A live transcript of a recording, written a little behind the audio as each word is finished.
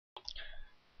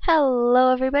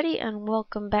Hello everybody and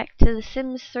welcome back to The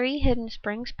Sims 3 Hidden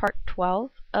Springs Part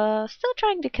 12. Still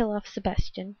trying to kill off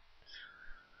Sebastian.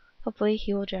 Hopefully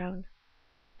he will drown.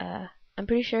 I'm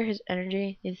pretty sure his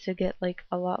energy needs to get like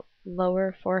a lot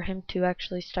lower for him to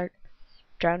actually start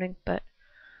drowning, but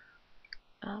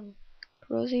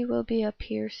Rosie will be up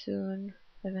here soon,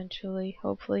 eventually.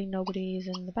 Hopefully nobody's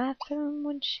in the bathroom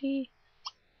when she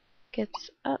gets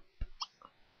up.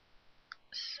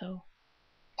 So,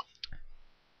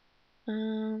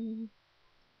 have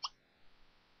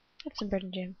some bread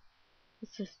and jam.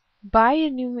 Let's just buy a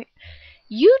new mirror.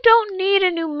 You don't need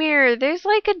a new mirror. There's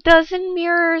like a dozen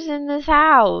mirrors in this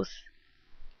house.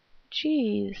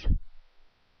 Jeez.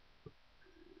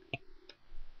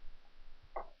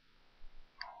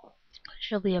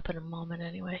 She'll be up in a moment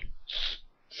anyway.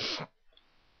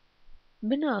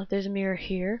 But no, there's a mirror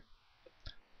here.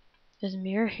 There's a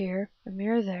mirror here. A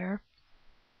mirror there.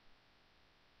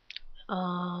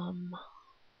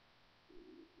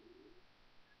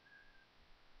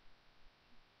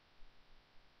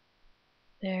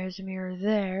 There's a mirror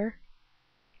there.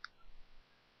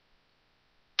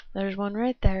 There's one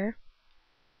right there.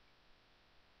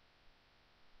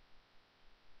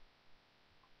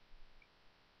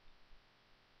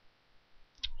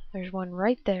 There's one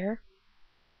right there.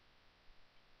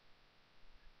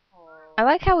 I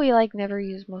like how we like never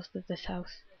use most of this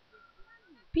house.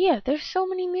 But yeah, there's so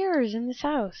many mirrors in this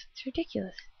house. It's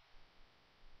ridiculous.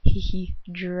 Hehe,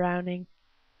 drowning.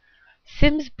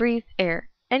 Sims breathe air.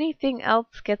 Anything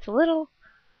else gets a little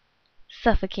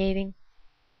suffocating.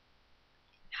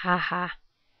 Haha,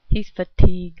 he's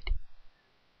fatigued.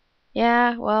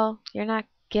 Yeah, well, you're not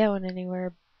going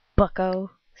anywhere,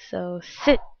 bucko. So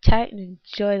sit tight and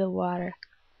enjoy the water.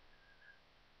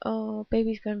 Oh,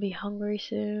 baby's gonna be hungry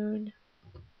soon.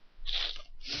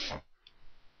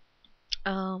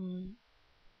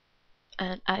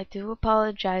 And I do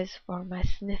apologize for my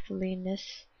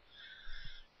sniffliness,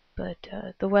 but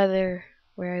the weather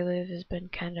where I live has been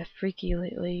kind of freaky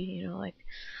lately. You know, like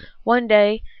one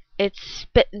day it's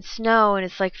spitting snow and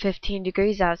it's like 15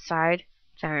 degrees outside,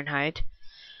 Fahrenheit.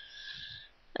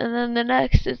 And then the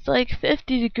next it's like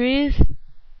 50 degrees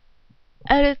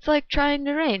and it's like trying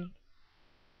to rain.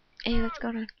 Hey, what's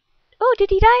going on? Oh, did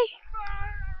he die?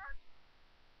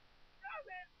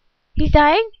 He's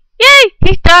dying? Yay!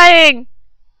 He's dying!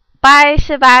 Bye,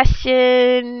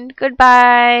 Sebastian.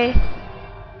 Goodbye.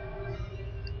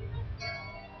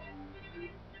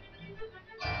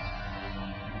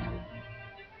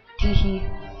 Teehee.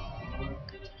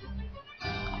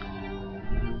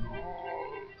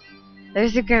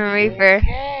 There's a Grim Reaper.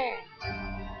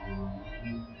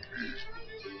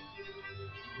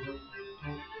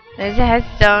 There's a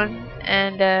headstone,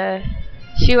 and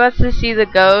she wants to see the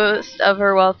ghost of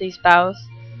her wealthy spouse.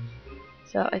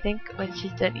 So I think when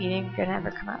she's done eating, we're gonna have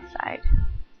her come outside.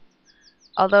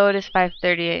 Although it is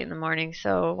 5:38 in the morning,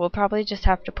 so we'll probably just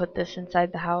have to put this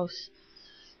inside the house,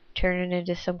 turn it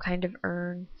into some kind of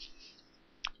urn,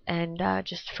 and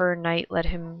just for a night let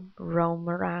him roam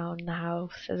around the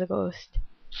house as a ghost.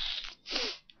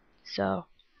 So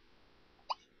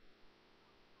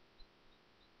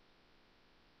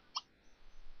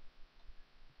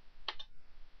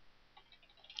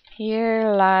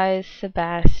here lies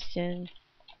Sebastian,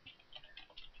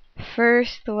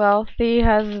 first wealthy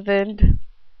husband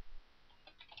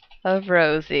of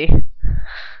Rosie.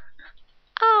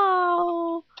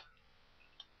 Oh,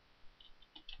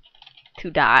 to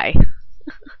die.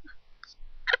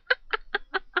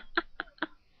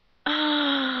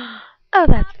 Oh,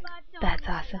 that's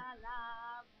awesome.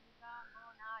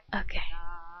 Okay,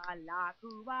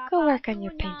 go work on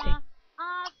your painting.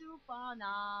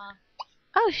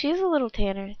 Oh, she's a little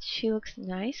tanner. She looks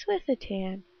nice with a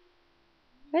tan.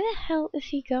 Where the hell is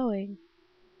he going?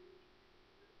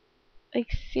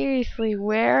 Like, seriously,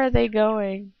 where are they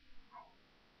going?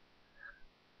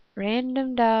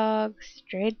 Random dog,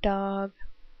 stray dog.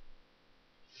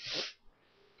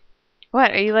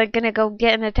 What, are you like gonna go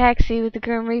get in a taxi with the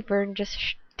Grim Reaper and just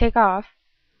take off?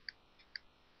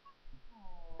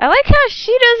 I like how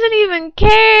she doesn't even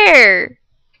care!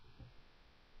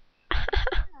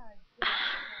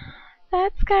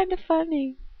 That's kind of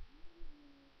funny.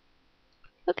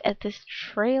 Look at this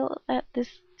trail that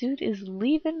this dude is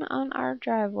leaving on our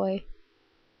driveway.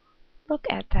 Look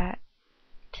at that.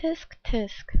 Tisk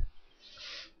tisk.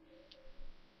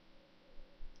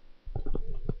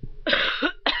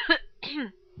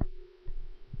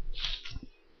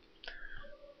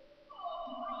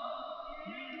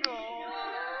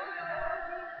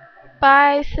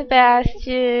 Bye,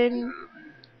 Sebastian.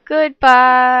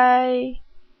 Goodbye.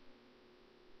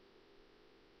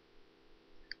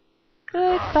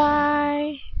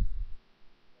 Goodbye.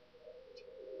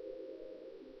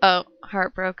 Oh,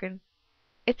 heartbroken.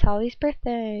 It's Holly's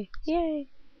birthday. Yay.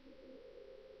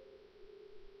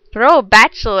 Throw a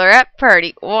bachelorette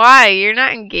party. Why? You're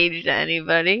not engaged to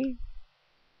anybody.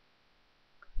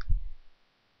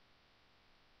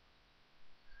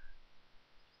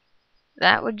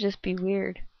 That would just be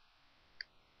weird.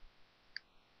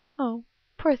 Oh,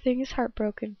 poor thing is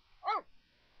heartbroken.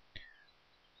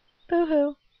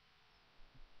 Boo-hoo.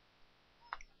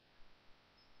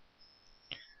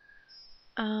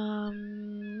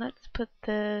 Let's put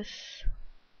this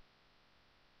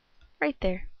right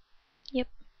there. Yep.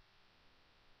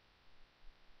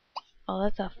 Oh,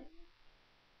 that's off.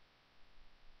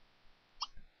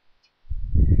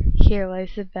 Here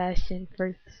lies Sebastian,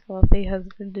 first wealthy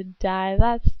husband to die.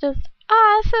 That's just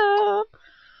awesome.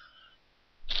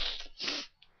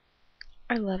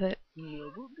 I love it.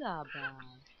 We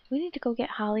need to go get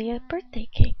Holly a birthday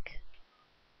cake.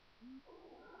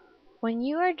 When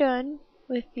you are done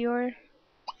with your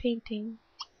painting,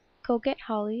 go get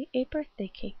Holly a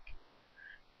birthday cake.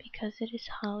 Because it is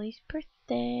Holly's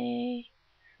birthday.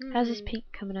 How's this paint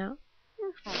coming out?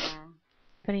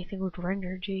 If anything would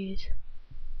render, jeez.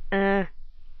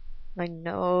 My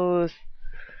nose.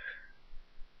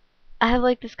 I have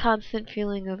like this constant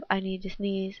feeling of I need to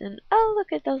sneeze, and oh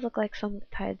look, it does look like Sunlit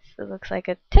Tides. It looks like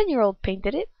a 10-year-old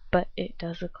painted it, but it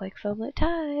does look like Sunlit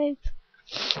Tides.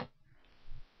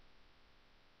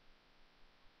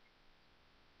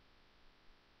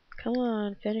 Come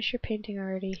on, finish your painting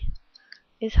already.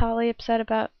 Is Holly upset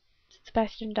about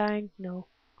Sebastian dying? No.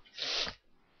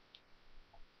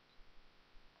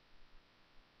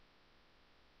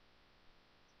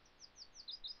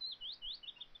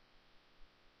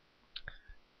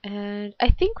 And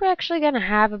I think we're actually going to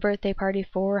have a birthday party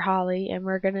for Holly, and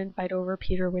we're going to invite over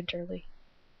Peter Winterly.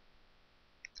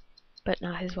 But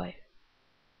not his wife.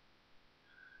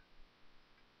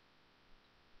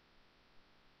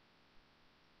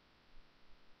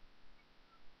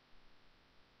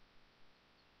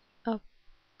 Oh,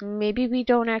 maybe we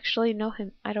don't actually know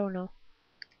him. I don't know.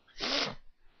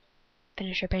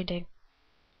 Finish your painting.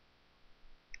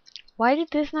 Why did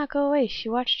this not go away? She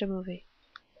watched a movie.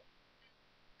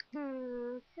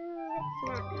 Thank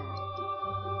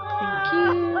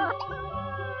you.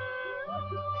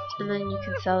 And then you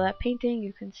can sell that painting.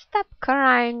 You can stop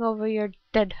crying over your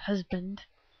dead husband.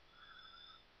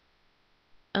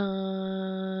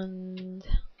 And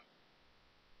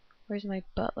where's my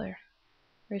butler?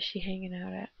 Where's she hanging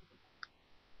out at?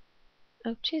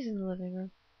 Oh, she's in the living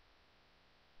room.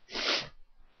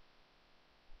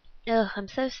 Ugh, I'm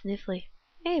so sniffly.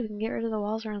 Hey, we can get rid of the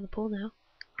walls around the pool now.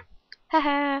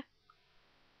 Haha.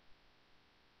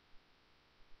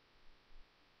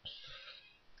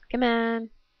 Come on.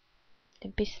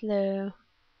 Don't be slow.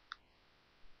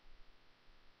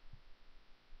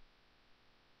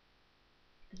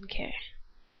 Okay.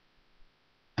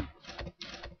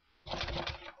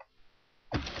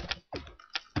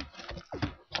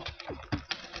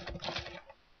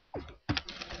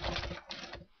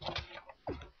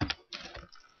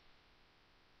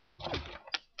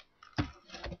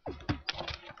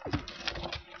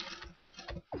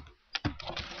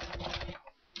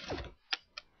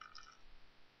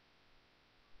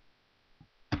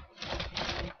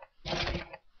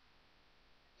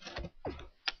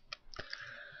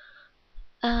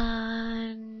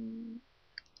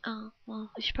 Oh,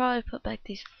 well, we should probably put back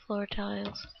these floor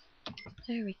tiles.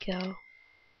 There we go.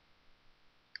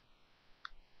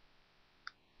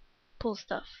 Pool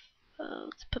stuff.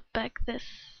 Let's put back this,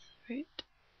 right?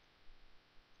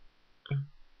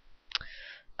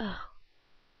 Oh.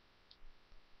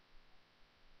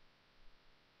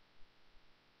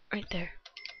 Right there.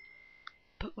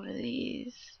 Put one of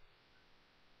these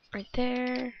right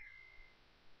there.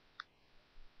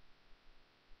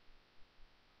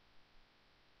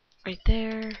 Right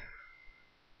there.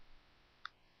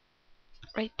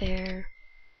 Right there.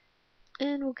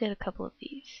 And we'll get a couple of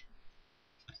these.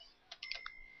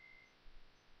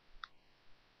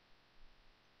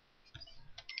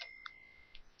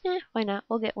 Why not?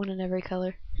 We'll get one in every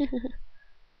color.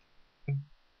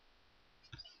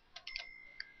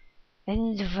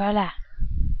 And voila.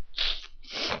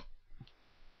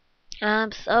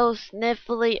 I'm so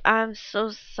sniffly. I'm so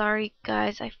sorry,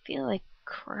 guys. I feel like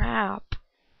crap.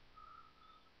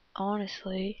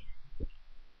 Honestly.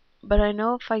 But I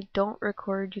know if I don't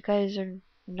record, you guys are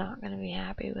not going to be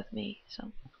happy with me.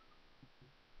 So.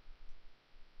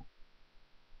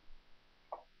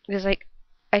 Because, like,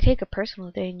 I take a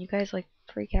personal day and you guys, like,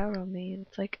 freak out on me. And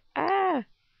it's like, ah.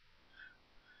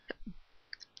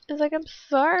 It's like, I'm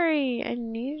sorry. I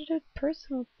needed a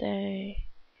personal day.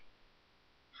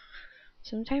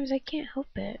 Sometimes I can't help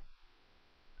it.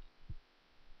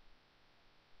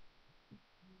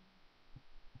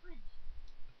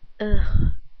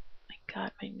 Ugh. My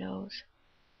God, my nose.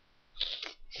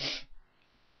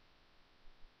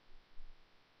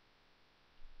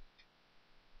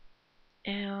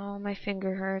 Ow, my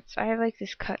finger hurts. I have like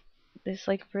this cut, this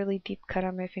like really deep cut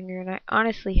on my finger, and I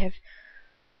honestly have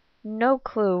no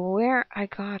clue where I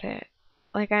got it.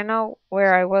 Like, I know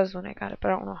where I was when I got it, but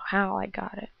I don't know how I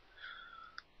got it.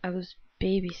 I was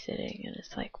babysitting, and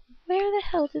it's like, where the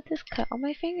hell did this cut on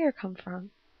my finger come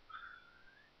from?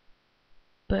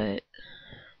 But,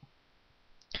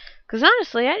 because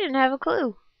honestly, I didn't have a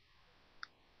clue.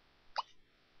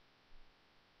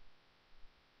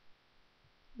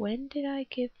 When did I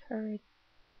give her?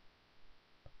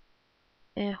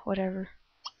 Whatever.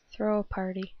 Throw a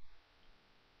party.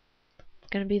 It's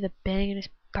gonna be the bangingest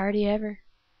party ever.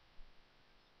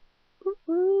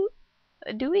 Ooh, ooh.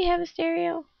 Do we have a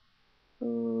stereo?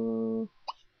 Ooh,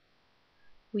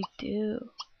 we do.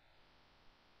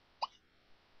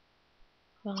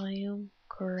 Volume,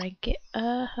 crank it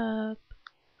up.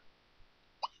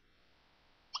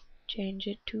 Change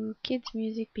it to kids'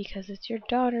 music because it's your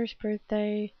daughter's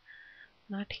birthday,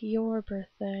 not your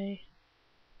birthday.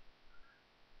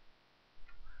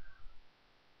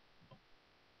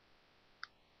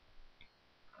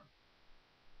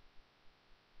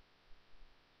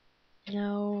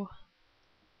 No.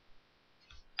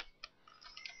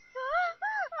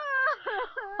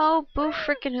 Oh, boo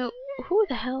frickin' who? Who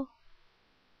the hell?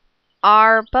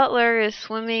 Our butler is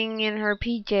swimming in her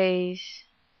PJs.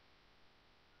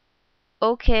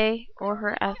 Okay, or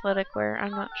her athletic wear,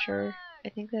 I'm not sure. I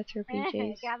think that's her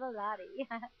PJs.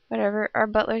 Whatever, our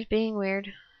butler's being weird.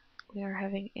 We are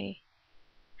having a...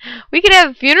 We can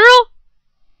have a funeral?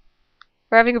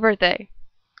 We're having a birthday.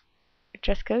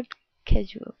 Dress code,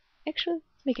 casual. Actually,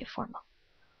 let's make it formal.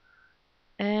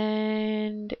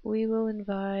 And we will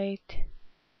invite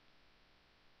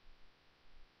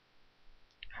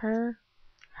her,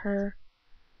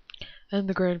 and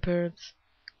the grandparents.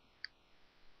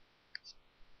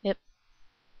 Yep.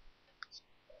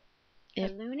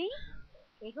 Yep.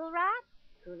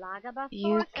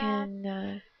 You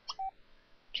can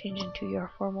change into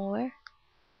your formal wear.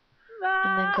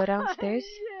 And then go downstairs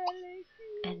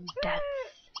and dance.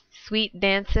 Sweet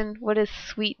dancin'? What is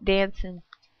sweet dancin'?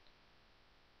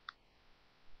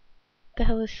 The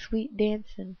hell is sweet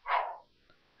dancin'?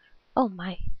 Oh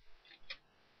my.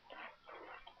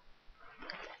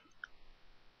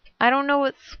 I don't know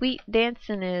what sweet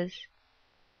dancin' is.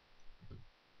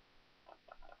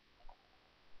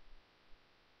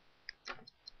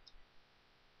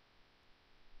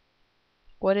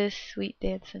 What is sweet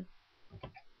dancin'?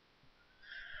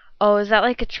 Oh, is that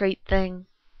like a trait thing?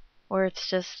 Or it's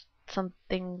just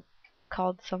something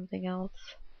called something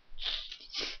else?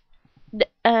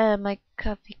 My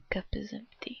coffee cup is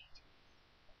empty.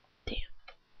 Damn.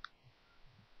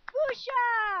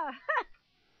 Busha!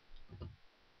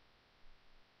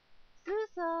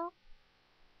 Suso!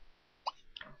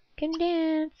 Come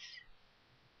dance.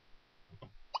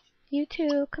 You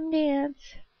too, come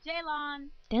dance. Jaylon!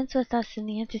 Dance with us in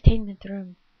the entertainment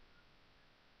room.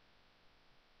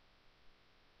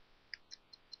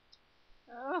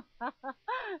 Oh,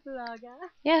 Laga.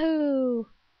 Yahoo!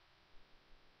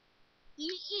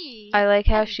 I like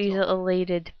how she's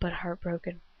elated but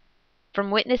heartbroken. From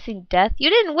witnessing death? You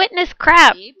didn't witness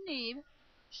crap! Neeb,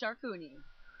 Sharkuni.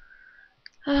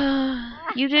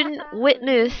 You didn't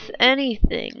witness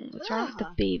anything. What's wrong with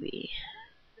the baby?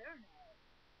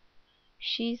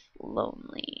 She's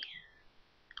lonely.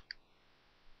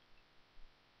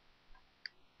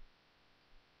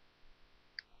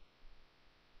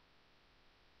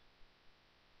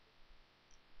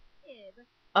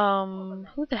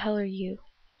 Who the hell are you?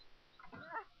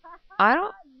 I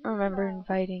don't remember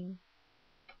inviting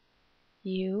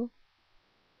you.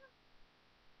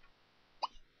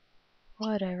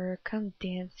 Whatever, come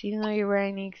dance, even though you're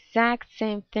wearing the exact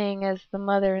same thing as the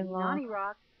mother-in-law.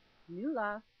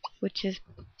 Which is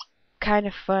kind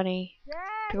of funny.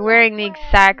 They're wearing the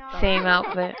exact same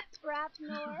outfit.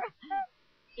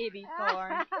 Ibby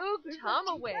Thorn. Ook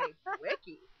Tomaway.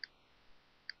 Wiki.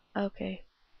 Okay.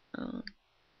 Let's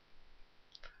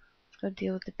go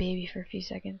deal with the baby for a few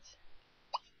seconds.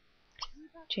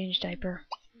 Change diaper.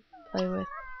 Play with.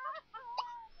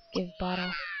 Give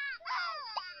bottle.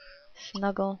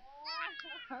 Snuggle.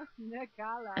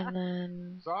 And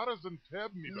then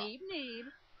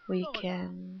we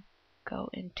can go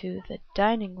into the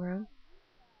dining room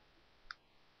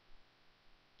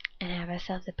and have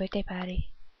ourselves a birthday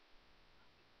party.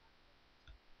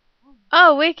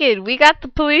 Oh, wicked! We got the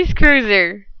police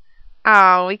cruiser.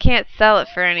 Oh, we can't sell it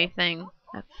for anything.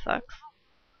 That sucks.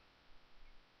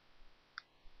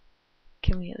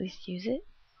 Can we at least use it?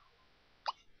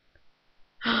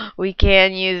 We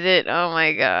can use it. Oh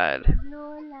my god.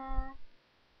 Lola.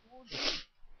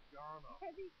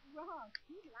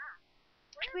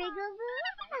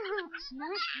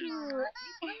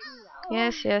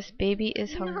 Yes, yes, baby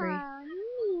is hungry.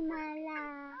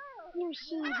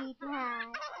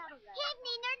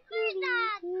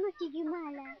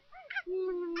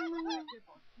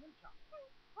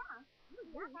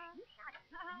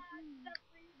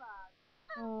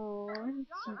 Oh,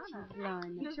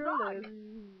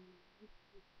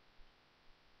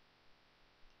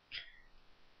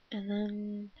 And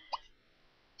then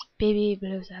baby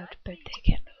blows out birthday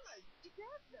candles.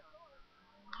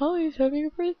 Holly's having a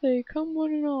birthday. Come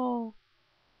one and all.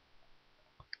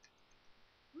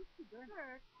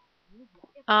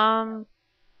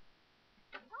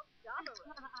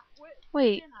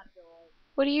 Wait.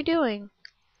 What are you doing?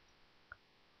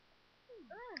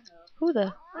 Who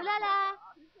the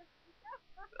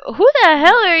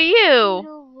hell are you?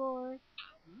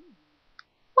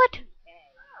 What?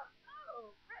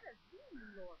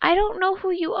 I don't know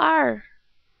who you are.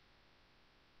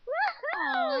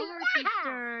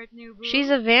 She's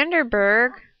a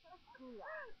Vanderberg.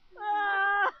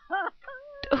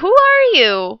 Who are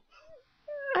you?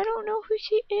 I don't know who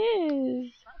she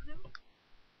is.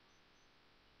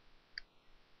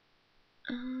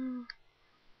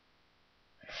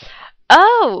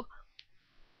 Oh!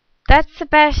 That's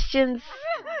Sebastian's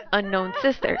unknown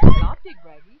sister.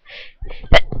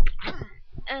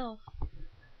 Ow.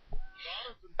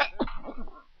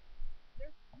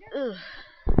 Ugh.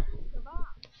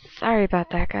 Sorry about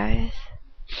that, guys.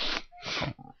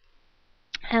 I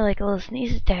had like a little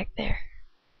sneeze attack there.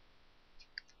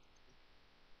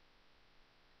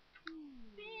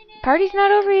 Party's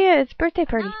not over yet. It's birthday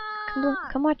party.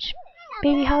 Come watch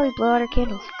baby Holly blow out her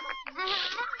candles.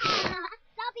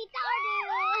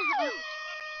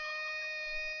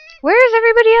 Where is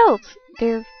everybody else?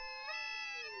 They're...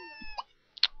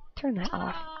 Turn that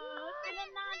off.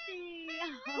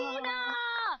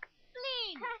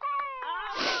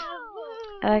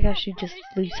 I like how she just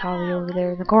leaves Holly over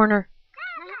there in the corner.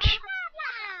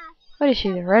 What is she,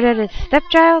 the redheaded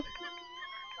stepchild?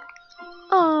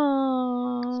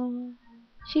 Oh,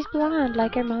 she's blonde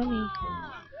like her mommy.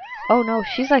 Oh no,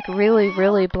 she's like really,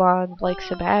 really blonde like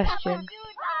Sebastian.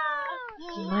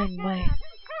 My.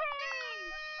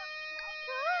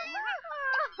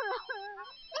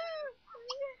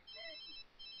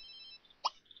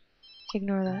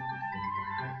 Ignore that.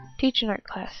 Teach an art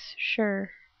class, sure.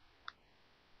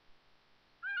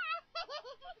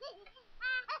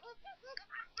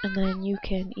 And then you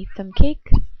can eat some cake,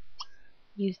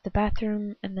 use the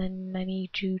bathroom, and then I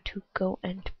need you to go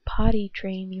and potty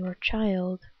train your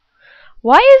child.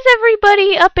 Why is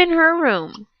everybody up in her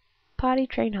room? Potty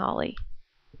train Holly.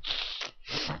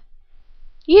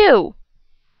 You!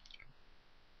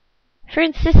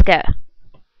 Francisca!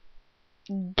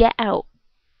 Get out.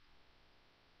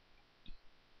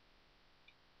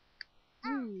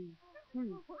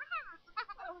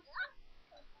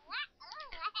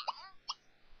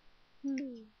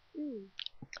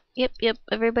 Yep,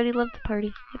 everybody loved the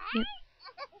party. Yep.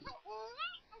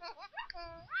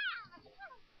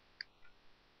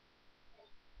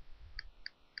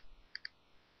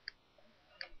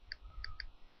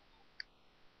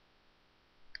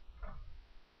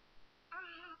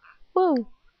 Whoa.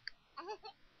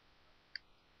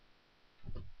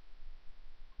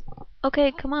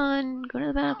 Okay, come on, go to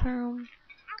the bathroom.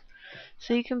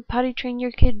 So you can potty train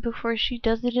your kid before she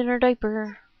does it in her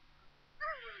diaper.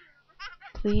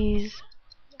 Please.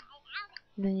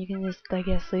 And then you can just, I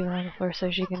guess, leave her on the floor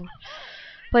so she can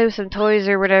play with some toys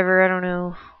or whatever, I don't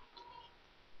know.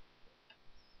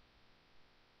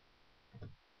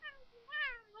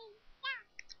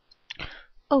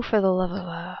 Oh, for the love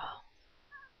of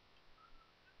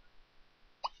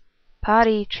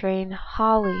potty train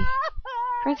Holly.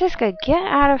 Francisca, get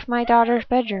out of my daughter's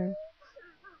bedroom.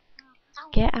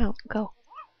 Get out, go.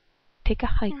 Take a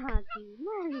hike.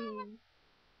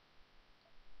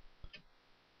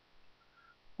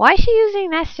 Why is she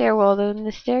using that stairwell though? And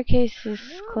the staircase is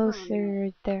closer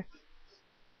right there.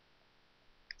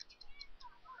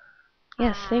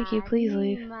 Yes, thank you. Please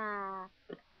leave.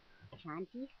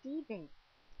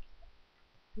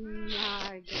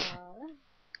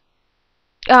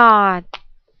 Ah,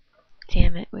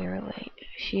 damn it, we were late.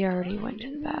 She already went to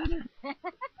the bathroom.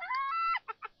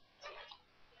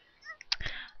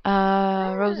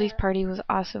 Rosie's party was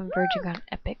awesome. Virgin got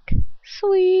epic.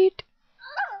 Sweet.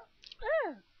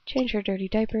 Change her dirty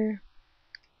diaper.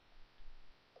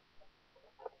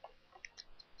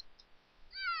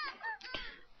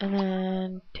 And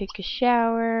then take a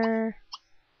shower.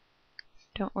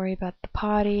 Don't worry about the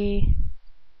potty.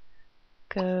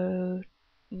 Go.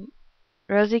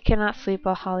 Rosie cannot sleep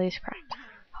while Holly is crying.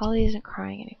 Holly isn't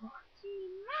crying anymore.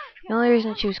 The only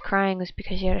reason she was crying was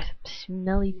because she had a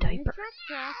smelly diaper.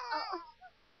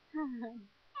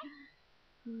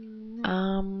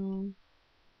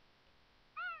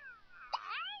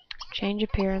 Change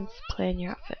appearance, plan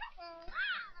your outfit.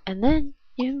 And then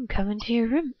you can come into your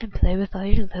room and play with all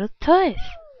your little toys.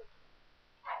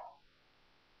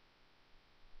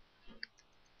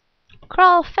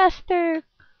 Crawl faster!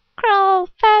 Crawl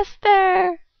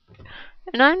faster!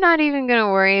 And I'm not even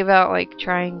gonna worry about like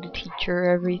trying to teach her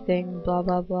everything, blah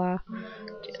blah blah.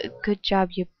 Good job,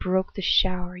 you broke the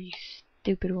shower, you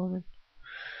stupid woman.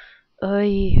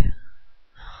 Oy.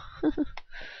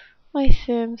 My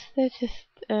Sims, they're just,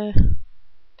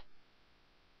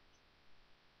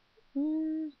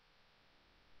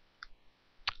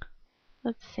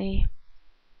 let's see.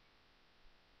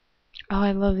 Oh,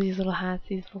 I love these little hats,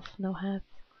 these little snow hats.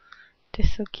 They're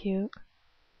so cute.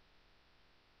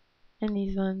 And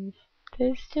these ones,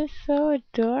 they're just so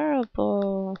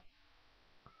adorable.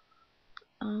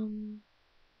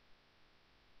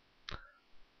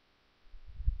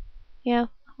 Yeah,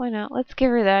 why not? Let's give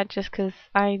her that just because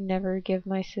I never give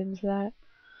my Sims that.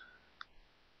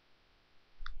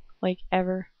 Like,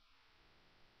 ever.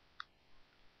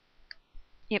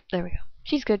 Yep, there we go.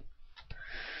 She's good.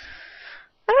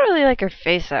 I don't really like her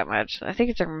face that much. I think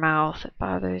it's her mouth that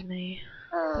bothers me.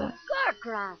 But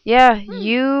yeah,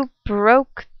 you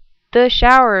broke the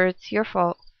shower. It's your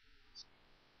fault.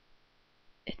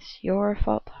 It's your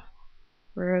fault,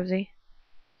 Rosie.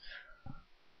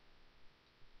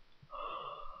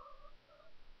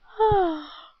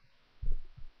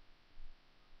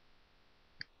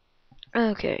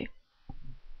 Okay.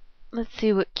 Let's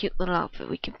see what cute little outfit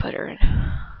we can put her in.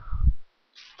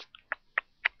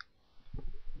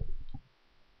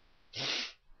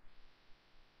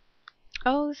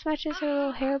 Oh, this matches her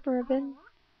little hair ribbon.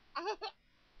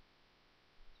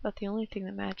 About the only thing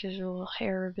that matches her little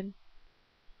hair ribbon.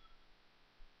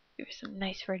 Give her some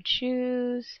nice red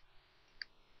shoes.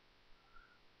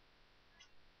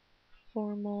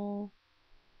 Formal.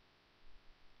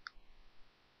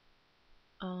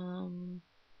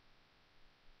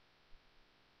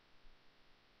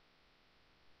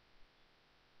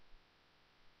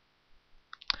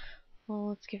 Well,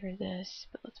 let's give her this,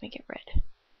 but let's make it red.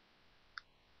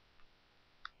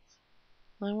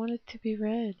 I want it to be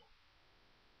red.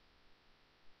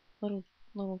 Little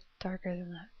darker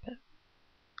than that, but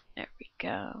there we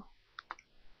go.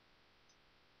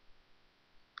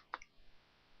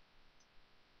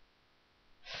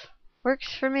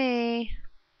 Works for me.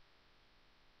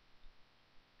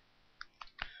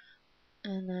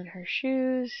 And then her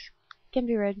shoes can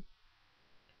be red.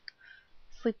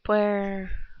 Sleepwear.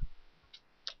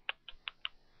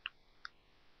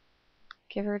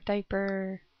 Give her a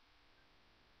diaper.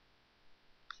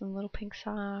 Some little pink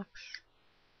socks.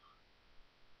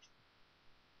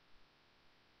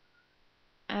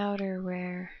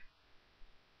 Outerwear.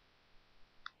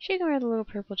 She can wear the little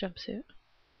purple jumpsuit.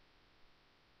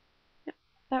 Yep,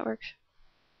 that works.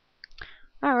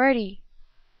 Alrighty.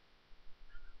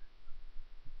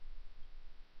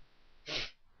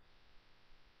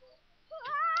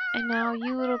 And now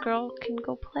you little girl can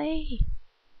go play.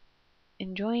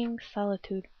 Enjoying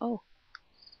solitude. Oh.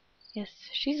 Yes,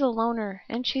 she's a loner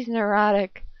and she's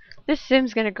neurotic. This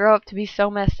Sim's gonna grow up to be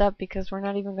so messed up because we're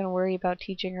not even gonna worry about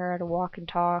teaching her how to walk and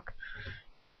talk.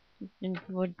 And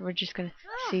we're just gonna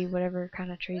see whatever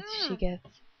kind of traits she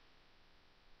gets.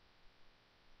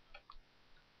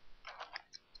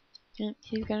 Yep,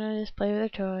 she's gonna just play with her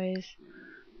toys.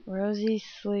 Rosie's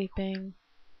sleeping.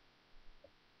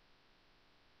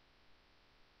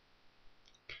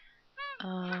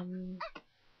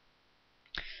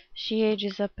 She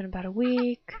ages up in about a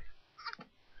week.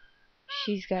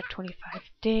 She's got 25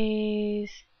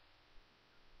 days.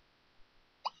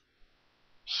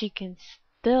 She can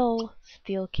still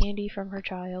steal candy from her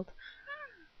child,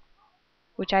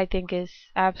 which I think is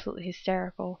absolutely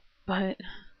hysterical, but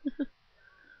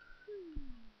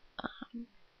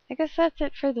I guess that's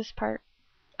it for this part.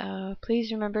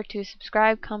 Please remember to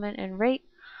subscribe, comment, and rate.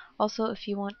 Also, if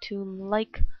you want to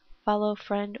like, follow,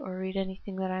 friend, or read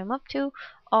anything that I'm up to,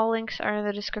 all links are in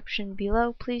the description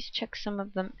below. Please check some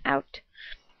of them out,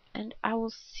 and I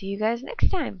will see you guys next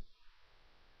time.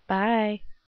 Bye.